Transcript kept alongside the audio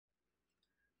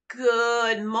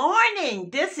Good morning.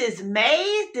 This is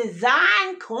May's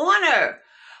Design Corner.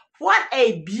 What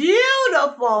a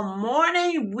beautiful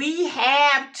morning we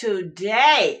have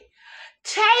today.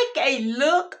 Take a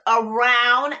look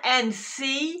around and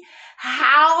see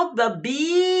how the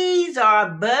bees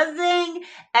are buzzing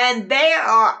and they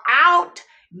are out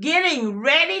getting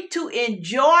ready to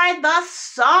enjoy the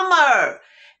summer.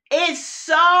 It's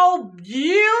so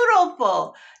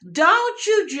beautiful. Don't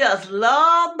you just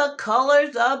love the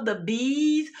colors of the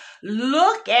bees?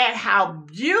 Look at how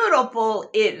beautiful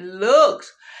it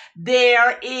looks.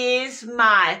 There is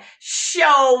my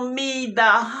show me the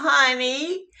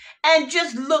honey. And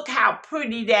just look how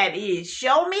pretty that is.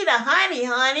 Show me the honey,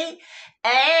 honey.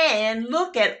 And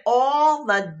look at all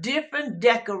the different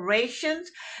decorations.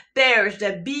 There's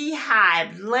the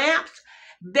beehive lamps.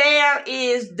 There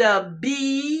is the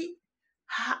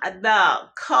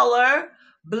color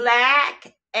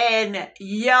black and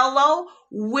yellow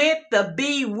with the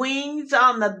bee wings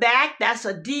on the back. That's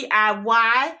a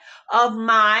DIY of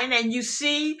mine. And you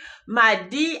see my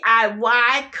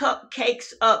DIY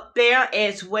cupcakes up there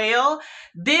as well.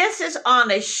 This is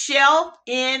on a shelf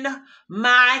in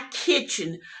my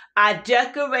kitchen. I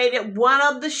decorated one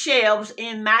of the shelves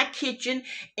in my kitchen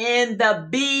in the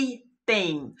bee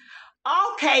theme.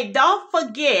 Okay, don't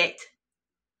forget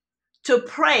to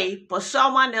pray for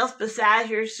someone else besides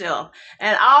yourself.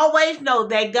 And always know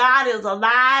that God is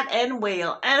alive and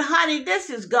well. And honey,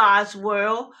 this is God's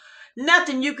world.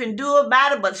 Nothing you can do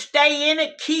about it but stay in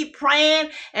it, keep praying,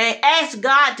 and ask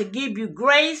God to give you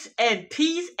grace and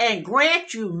peace and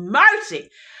grant you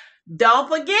mercy. Don't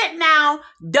forget now,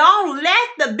 don't let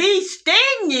the bee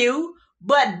sting you,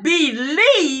 but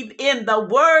believe in the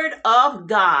word of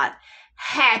God.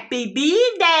 Happy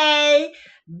Bee Day!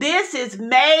 This is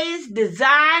May's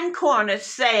Design Corner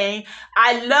saying,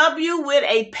 I love you with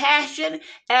a passion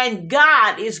and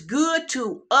God is good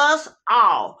to us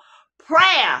all.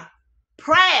 Prayer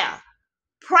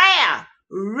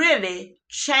really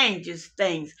changes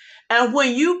things. And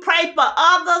when you pray for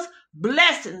others,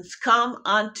 blessings come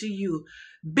unto you.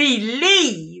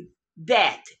 Believe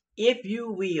that if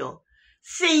you will.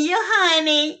 See you,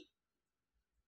 honey.